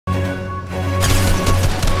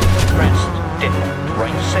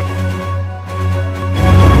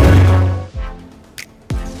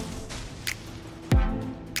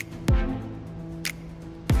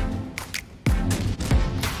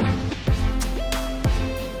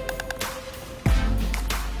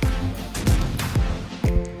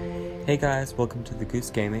Hey guys, welcome to the Goose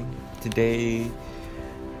Gaming. Today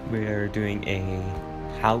we're doing a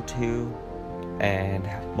how to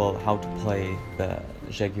play the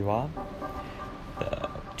Jaguar, the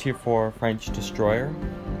tier 4 French destroyer.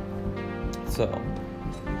 So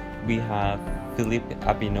we have Philippe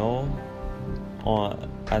Abinot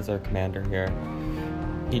as our commander here.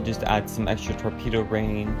 He just adds some extra torpedo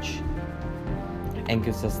range and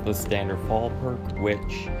gives us the standard fall perk,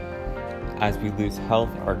 which as we lose health,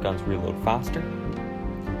 our guns reload faster.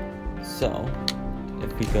 So,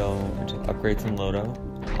 if we go to upgrades and loadout,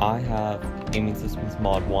 I have Aiming Systems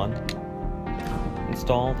Mod 1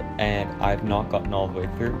 installed, and I've not gotten all the way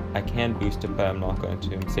through. I can boost it, but I'm not going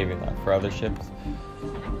to. I'm saving that for other ships.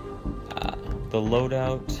 The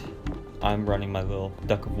loadout, I'm running my little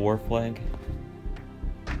Duck of War flag.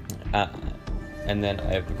 And then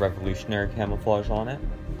I have the Revolutionary camouflage on it.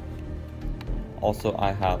 Also,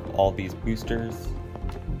 I have all these boosters,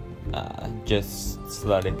 just so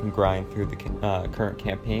that it can grind through the current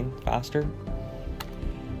campaign faster.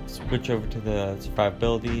 Switch over to the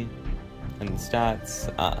survivability and the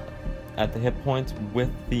stats. At the hit points, with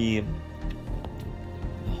the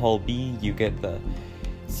hull B, you get the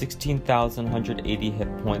 16,180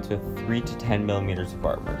 hit points with 3 to 10 millimeters of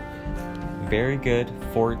armor. Very good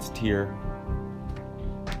for its tier.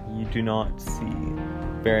 You do not see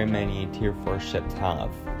very many tier 4 ships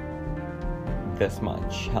have this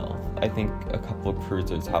much health. I think a couple of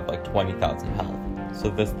cruisers have like 20,000 health.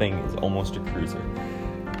 So this thing is almost a cruiser.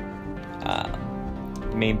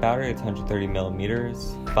 Main battery, it's 130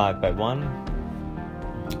 millimeters, 5x1.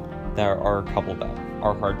 There are a couple that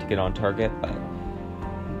are hard to get on target, but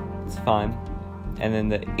it's fine. And then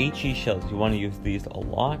the HE shells, you want to use these a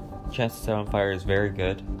lot. Chance to set on fire is very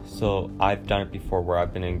good. So I've done it before where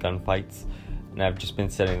I've been in gunfights and I've just been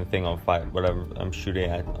setting the thing on fire, whatever I'm shooting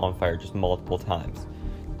at on fire, just multiple times.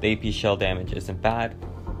 The AP shell damage isn't bad,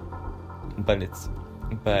 but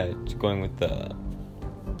going with the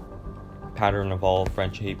pattern of all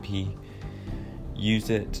French AP, use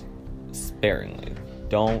it sparingly.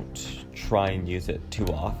 Don't try and use it too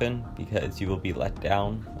often because you will be let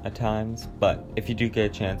down at times, but if you do get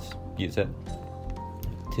a chance, use it.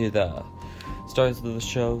 To the stars of the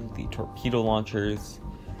show, the torpedo launchers,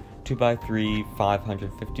 2x3,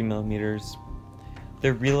 550 millimeters.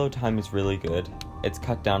 Their reload time is really good. It's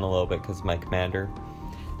cut down a little bit because of my commander,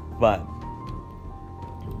 but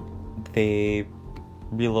they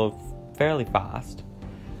reload fairly fast.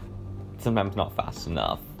 Sometimes not fast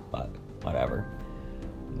enough, but whatever.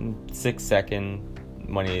 6 second,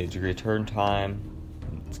 180-degree turn time.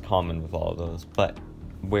 It's common with all of those, but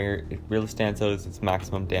where it really stands out is its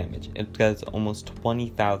maximum damage. It does almost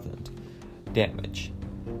 20,000 damage.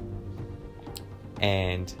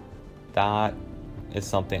 And that is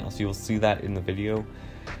something else. You will see that in the video.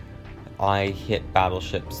 I hit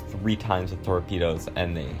battleships 3 times with torpedoes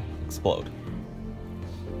and they explode.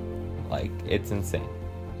 Like, it's insane.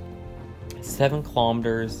 7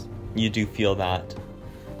 kilometers, you do feel that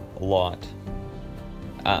a lot.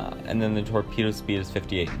 And then the torpedo speed is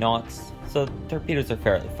 58 knots. So torpedoes are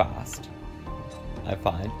fairly fast, I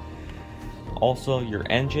find. Also, your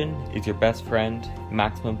engine is your best friend.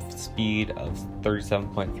 Maximum speed of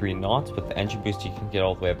 37.3 knots. With the engine boost, you can get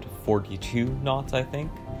all the way up to 42 knots, I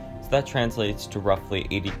think. So that translates to roughly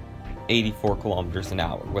 84 kilometers an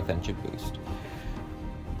hour with engine boost.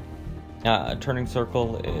 Turning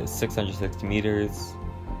circle is 660 meters.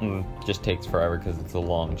 Just takes forever because it's a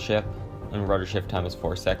long ship. And rudder shift time is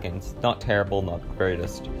 4 seconds. Not terrible, not the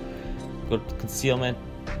greatest. Go to concealment.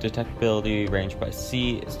 Detectability range by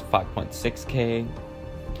sea is 5.6k.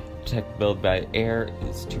 Detectability by air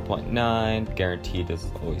is 2.9. Guaranteed is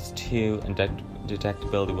always 2. And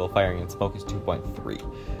detectability while firing in smoke is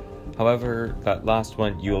 2.3. However, that last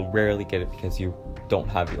one, you'll rarely get it because you don't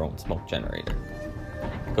have your own smoke generator.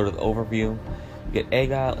 Go to the overview. You get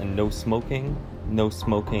agile and no smoking. No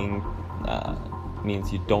smoking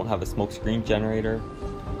means you don't have a smoke screen generator.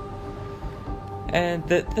 And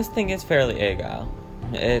this thing is fairly agile.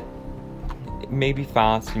 It may be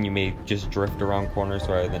fast and you may just drift around corners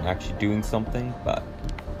rather than actually doing something, but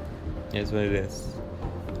it is what it is.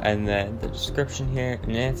 And then the description here,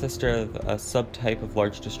 an ancestor of a subtype of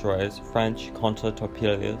large destroyers, French contre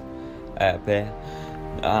torpedoes,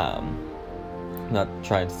 not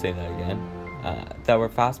trying to say that again, that were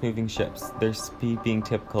fast-moving ships, their speed being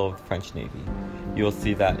typical of the French Navy. You will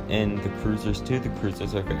see that in the cruisers too. The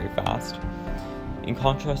cruisers are very fast. In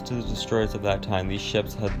contrast to the destroyers of that time, these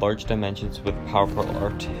ships had large dimensions with powerful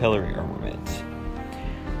artillery armament.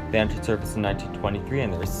 They entered service in 1923,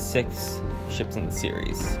 and there were 6 ships in the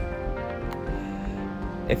series.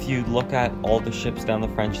 if you look at all the ships down the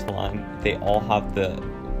French line, they all have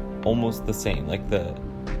almost the same, like the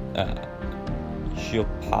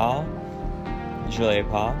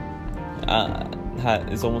Jaguar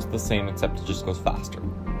is almost the same, except it just goes faster.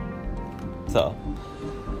 So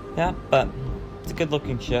yeah, but it's a good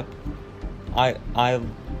looking ship. I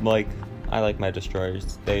like my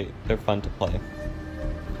destroyers. They're fun to play.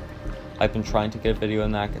 I've been trying to get a video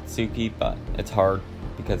on Akatsuki, but it's hard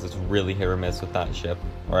because it's really hit or miss with that ship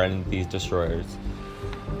or any of these destroyers.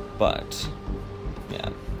 But yeah,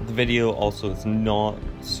 the video also is not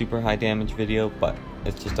super high damage video, but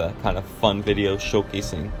it's just a kind of fun video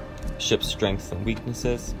showcasing ship's strengths and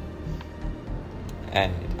weaknesses.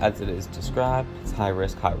 And as it is described, it's high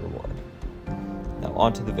risk, high reward. Now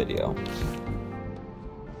on to the video.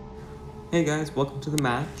 Hey guys, welcome to the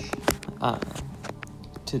match.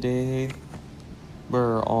 Today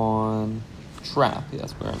we're on Trap.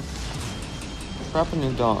 Yes, we're on Trap and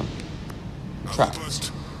New Dawn.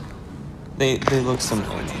 Traps. They look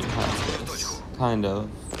similar. They have this kind of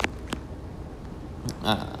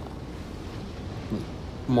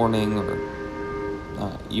morning or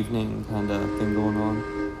evening kind of thing going on.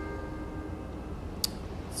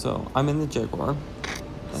 So I'm in the Jaguar,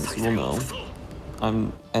 as you will know.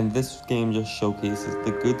 And this game just showcases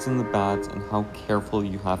the goods and the bads and how careful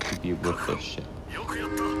you have to be with this ship.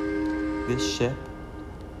 This ship,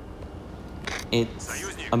 it's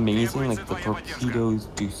amazing. Like, the torpedoes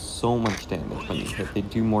do so much damage when you hit. They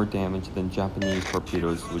do more damage than Japanese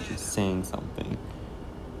torpedoes, which is saying something.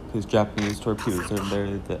 Because Japanese torpedoes are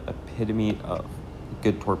literally the epitome of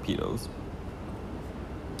good torpedoes.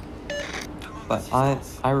 But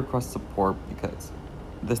I request support because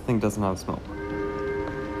this thing doesn't have smoke.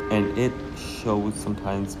 And it shows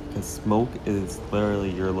sometimes because smoke is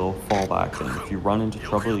literally your little fallback thing. If you run into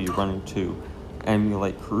trouble, you run into enemy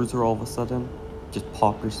like cruiser all of a sudden, just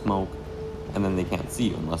pop your smoke and then they can't see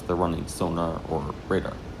you unless they're running sonar or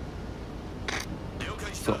radar.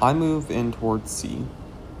 So I move in towards C.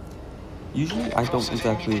 Usually I don't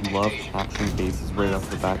exactly love capturing bases right off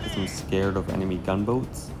the bat because I'm scared of enemy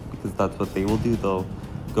gunboats, because that's what they will do. They'll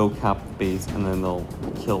go cap the base and then they'll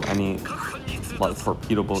kill any like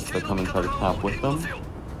torpedo boats that come and try to cap with them.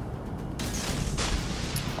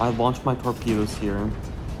 I launch my torpedoes here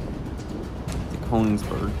to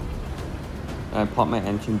Königsberg, and I pop my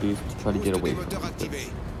engine boost to try to get away from them.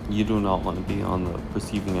 You do not want to be on the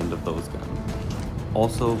receiving end of those guns.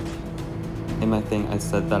 Also, in my thing, I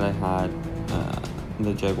said that I had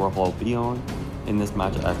the Jaguar hull B on. In this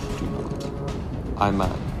match, I actually do not. I'm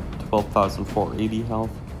at 12,480 health.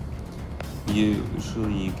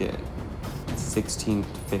 Usually you get 16 to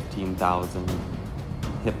 15,000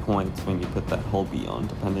 hit points when you put that hull B on,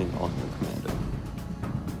 depending on your commander.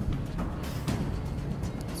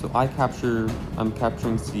 So I'm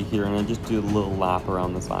capturing C here, and I just do a little lap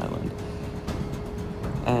around this island.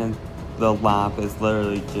 And the lap is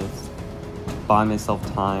literally just buy myself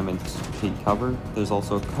time and take cover. There's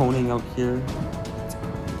also a coning out here.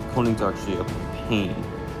 Conings are actually a pain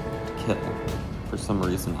to kill for some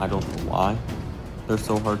reason. I don't know why they're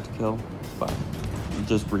so hard to kill, but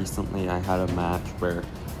just recently I had a match where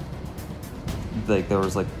like there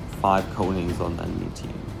was like 5 conings on the enemy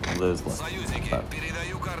team. There's like,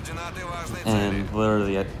 and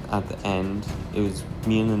literally at the end, it was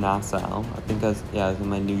me and the Nassau. I think I was in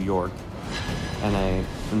my New York, and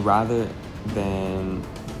rather than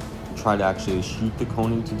try to actually shoot the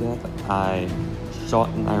coning to death, I shot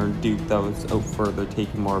an Iron Duke that was out further,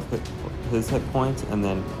 taking more of his hit points, and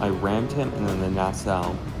then I rammed him, and then the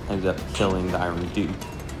Nassau ended up killing the Iron Duke.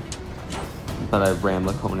 But I rammed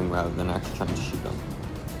the coning rather than actually trying to shoot him.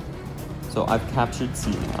 So I've captured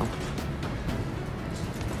C now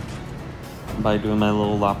by doing my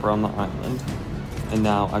little lap around the island. And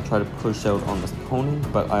now I try to push out on this coning,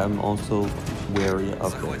 but I'm also wary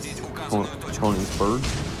of this coning's bird.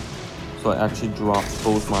 So I actually dropped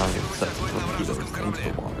both my sets of torpedoes into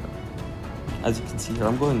the water. As you can see here,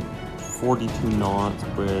 I'm going 42 knots,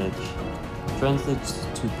 which translates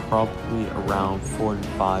to probably around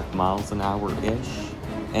 45 miles an hour-ish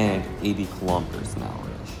and 80 kilometers an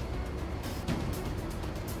hour-ish.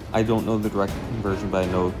 I don't know the direct conversion, but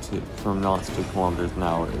I know from knots to kilometers an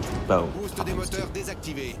hour is about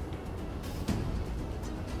 ×2.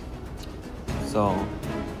 So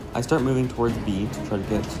I start moving towards B to try to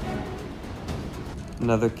get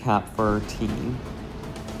another cap for our team.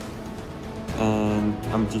 And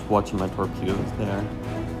I'm just watching my torpedoes there.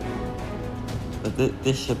 But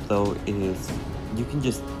this ship though is, you can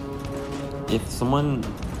just, if someone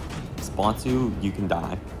spots you, you can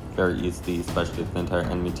die very easily, especially if the entire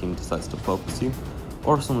enemy team decides to focus you.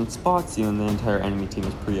 or someone spots you and the entire enemy team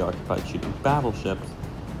is preoccupied shooting battleships,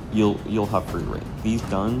 you'll have free reign. These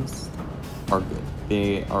guns are good.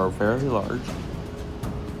 They are fairly large,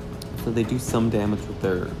 so they do some damage with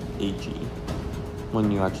their AG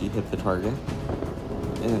when you actually hit the target,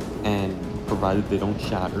 and provided they don't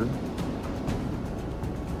shatter.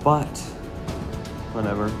 But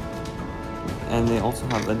whatever. And they also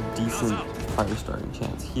have a decent fire starting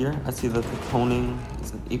chance. Here, I see that the coning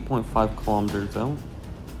is at 8.5 kilometers out,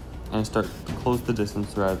 and I start to close the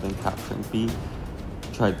distance rather than capturing B.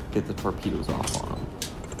 Try to get the torpedoes off on them.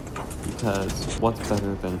 Because what's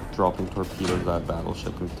better than dropping torpedoes at a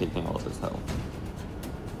battleship and taking all of his health?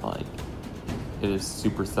 Like, it is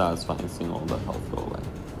super satisfying seeing all the health go away.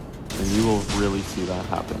 And you will really see that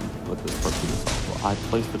happen with this torpedo cycle. I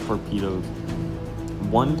placed the torpedoes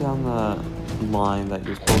one down the line that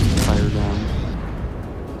you're supposed to fire down,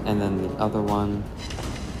 and then the other one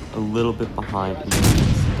a little bit behind in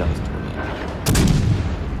case he does turn in.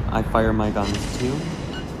 I fire my guns too,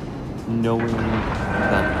 knowing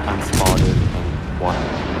that I'm spotted and watching.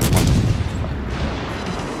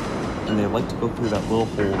 And they like to go through that little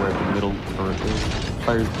hole where the middle turret is.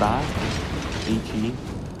 Fires back, HE,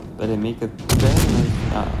 but I make a very nice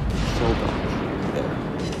shell dodge there.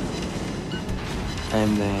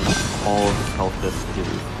 And then all of his health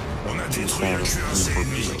disappears.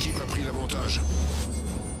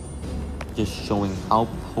 Just showing how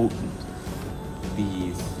potent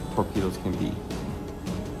these torpedoes can be.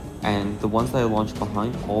 And the ones that I launched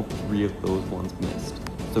behind, all three of those ones missed.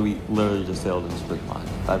 So we literally just sailed in a straight line.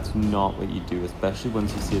 That's not what you do, especially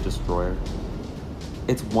once you see a destroyer.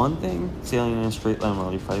 It's one thing sailing in a straight line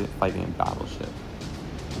while you're fighting a battleship.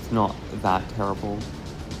 It's not that terrible.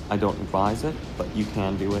 I don't advise it, but you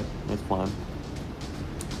can do it. It's fun.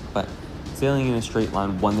 But sailing in a straight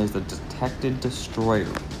line when there's a detected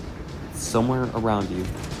destroyer somewhere around you,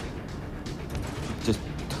 just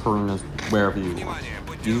turn as wherever you want.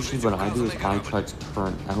 Usually what I do is I try to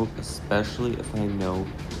turn out, especially if I know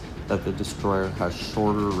that the destroyer has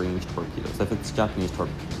shorter range torpedoes. If it's a Japanese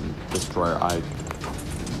destroyer, I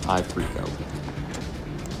freak out.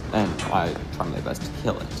 And I try my best to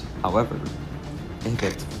kill it. However, if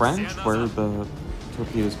it's French, where the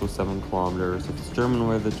torpedoes go 7 kilometers, if it's German,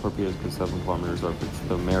 where the torpedoes go 7 kilometers, or if it's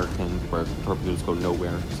the Americans, where the torpedoes go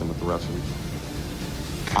nowhere, same with the Russians,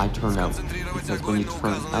 I turn out. Because when you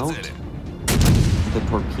turn out, the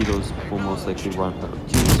torpedoes will most likely run out of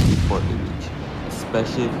juice before they reach,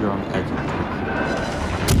 especially if you're on the edge of the torpedo.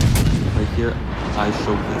 Right here, I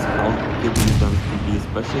showcase how good these guns can be,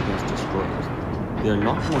 especially against destroyers. They're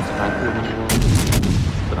not the most accurate in the world,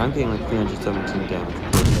 but I'm getting like 317 damage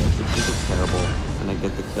per hit, which isn't terrible, and I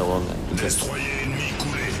get the kill on that.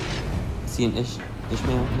 See an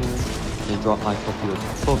Ishmael here? They drop my torpedoes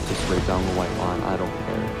both just straight down the white line. I don't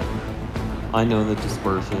care. I know the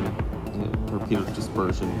dispersion. Torpedo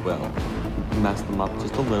dispersion will mess them up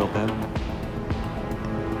just a little bit,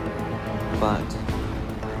 but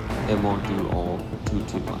it won't do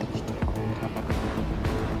too much.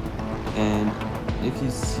 And if you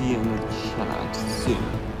see in the chat soon,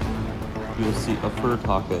 you'll see a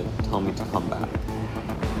Furtaka tell me to come back.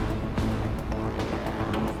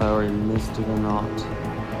 If I already missed it or not,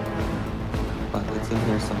 but it's in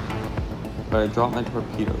here somewhere. But I drop my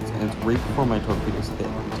torpedoes, and it's right before my torpedoes hit,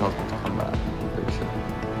 it tells me to come back, I'm pretty sure.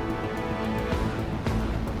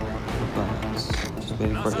 But, just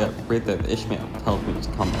waiting for it, yeah, right there, the Ishmael tells me to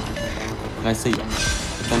come back. And I say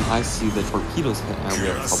yes. But then I see the torpedoes hit, and I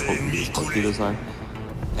realize how potent these torpedoes are.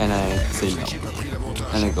 And I say no.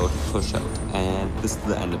 And I go to push out, and this is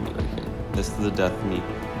the end of me right here. This is the death of me.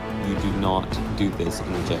 You do not do this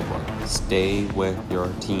in the Jaguar. Stay with your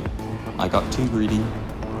team. I got too greedy.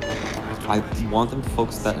 I want them to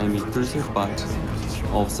focus that enemy cruiser, but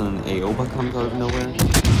all of a sudden an AOBA comes out of nowhere,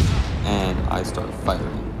 and I start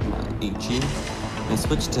firing my HE. And I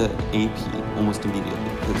switch to AP almost immediately,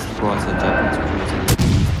 because the broadside Japanese cruiser,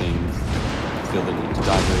 these things feel the need to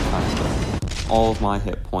die very fast, but all of my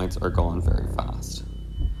hit points are gone very fast.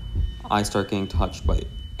 I start getting touched by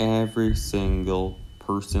every single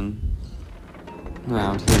person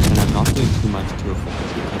around here, and I'm not doing too much to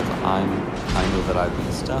avoid because I know that I've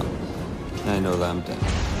been stuck. And I know that I'm dead.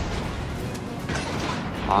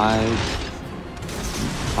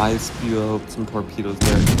 I spew out some torpedoes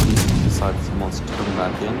there in case he decides he wants to turn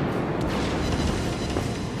back in.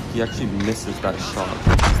 He actually misses that shot.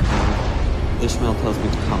 Ishmael tells me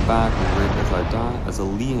to come back, and right as I die, as a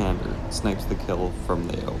Leander snipes the kill from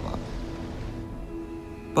the AOBA.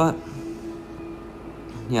 But,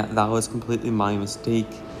 yeah, that was completely my mistake.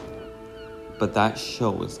 But that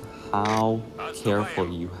shows how careful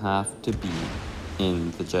you have to be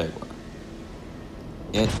in the Jaguar.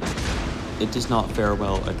 It does not fare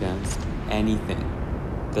well against anything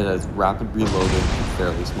that has rapid reloading and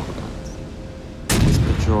fairly small guns. This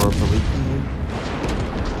picture of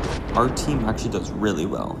our team actually does really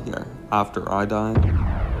well here. After I die,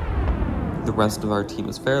 the rest of our team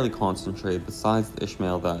is fairly concentrated besides the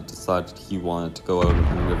Ishmael that decided he wanted to go out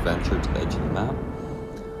on an adventure to the edge of the map.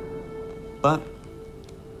 But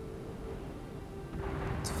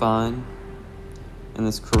it's fine. And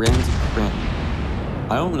this Korean's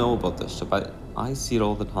I don't know about this ship. I see it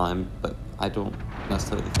all the time, but I don't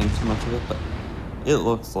necessarily think too much of it, but it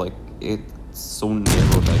looks like it's so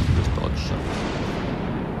narrow that you just dodge shot.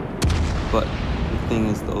 But the thing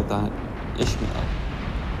is though that Ishmael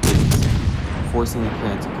is forcing the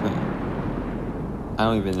Korean to cram. I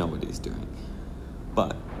don't even know what he's doing.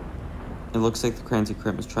 But it looks like the Kranzy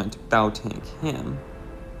Krim is trying to bow tank him,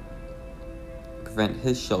 prevent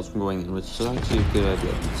his shells from going in, which is actually a good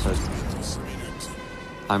idea because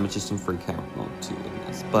I'm just in free camp mode too in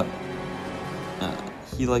this. But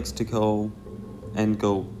he likes to go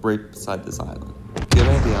right beside this island. Good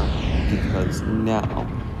idea, because now,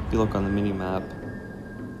 if you look on the mini-map,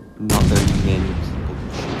 not very many people can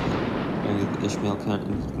shoot him. Only the Ishmael can,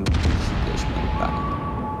 and he can shoot the Ishmael back.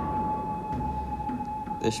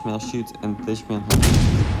 The Ishmael shoots, and the Ishmael has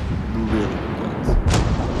really good guns.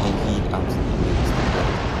 And he absolutely makes the play.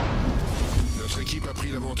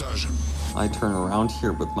 I turn around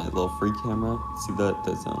here with my little free camera. See that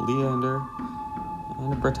there's an Leander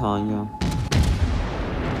and a Britannia.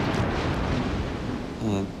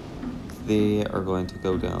 And they are going to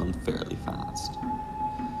go down fairly fast.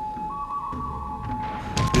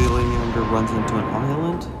 The Leander runs into an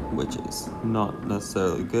island, which is not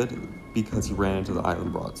necessarily good because he ran into the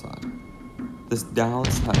island broadside. This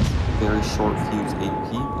Dallas has very short fuse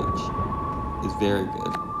AP, which is very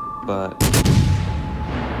good, but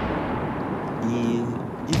he's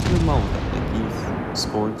good mode with it. Like, he's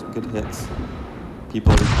scored some good hits.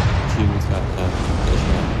 People are shooting his at him.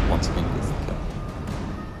 Ishmael once again gets the kill.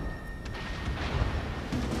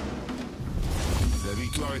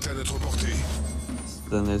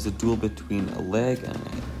 Then there's a duel between a leg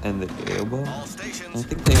and the Aoba. And I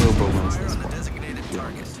think the Aoba wins this one.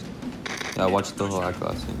 Yeah, I watched the whole act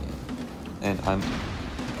last game. And I'm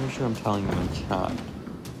pretty sure I'm telling you in chat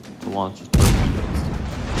to launch his torpedoes.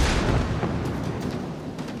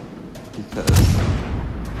 Because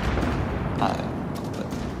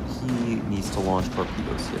he needs to launch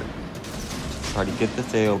torpedoes here. To try to get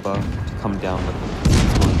this Aoba to come down with him.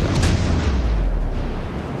 He's going down.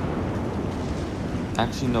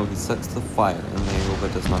 Actually, no, he sets the fire, and the Aoba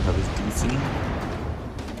does not have his DC.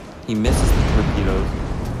 He misses the torpedoes,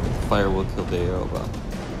 but the fire will kill the Aoba.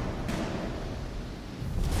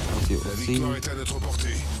 As you will see,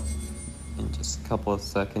 in just a couple of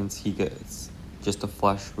seconds, he gets just a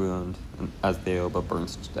flesh wound as the Aoba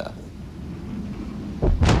burns to death.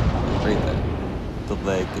 Right there. The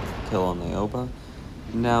leg gets the kill on the Aoba.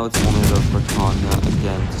 Now it's only the Britannia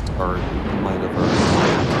against our Might of Earth.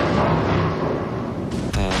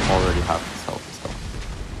 And already half his health is gone.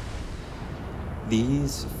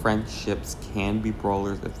 These French ships can be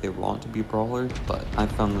brawlers if they want to be brawlers, but I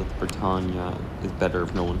found that the Britannia is better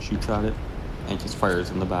if no one shoots at it and just fires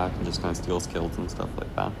in the back and just kind of steals kills and stuff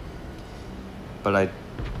like that. But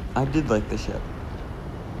I did like the ship.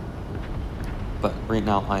 But right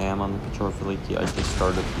now I am on the Patrol Veliki. I just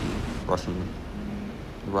started the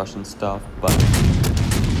Russian stuff, but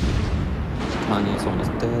Britannia's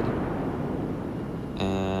almost dead.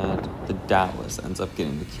 And the Dallas ends up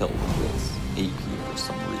getting the kill with his AP for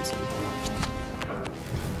some reason.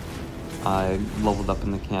 I leveled up in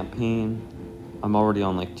the campaign. I'm already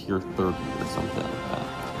on like tier 30 or something like that.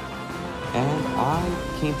 And I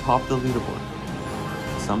came top of the leaderboard.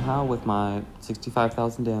 Somehow with my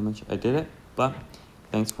 65,000 damage, I did it. But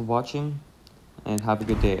thanks for watching and have a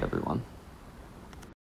good day, everyone.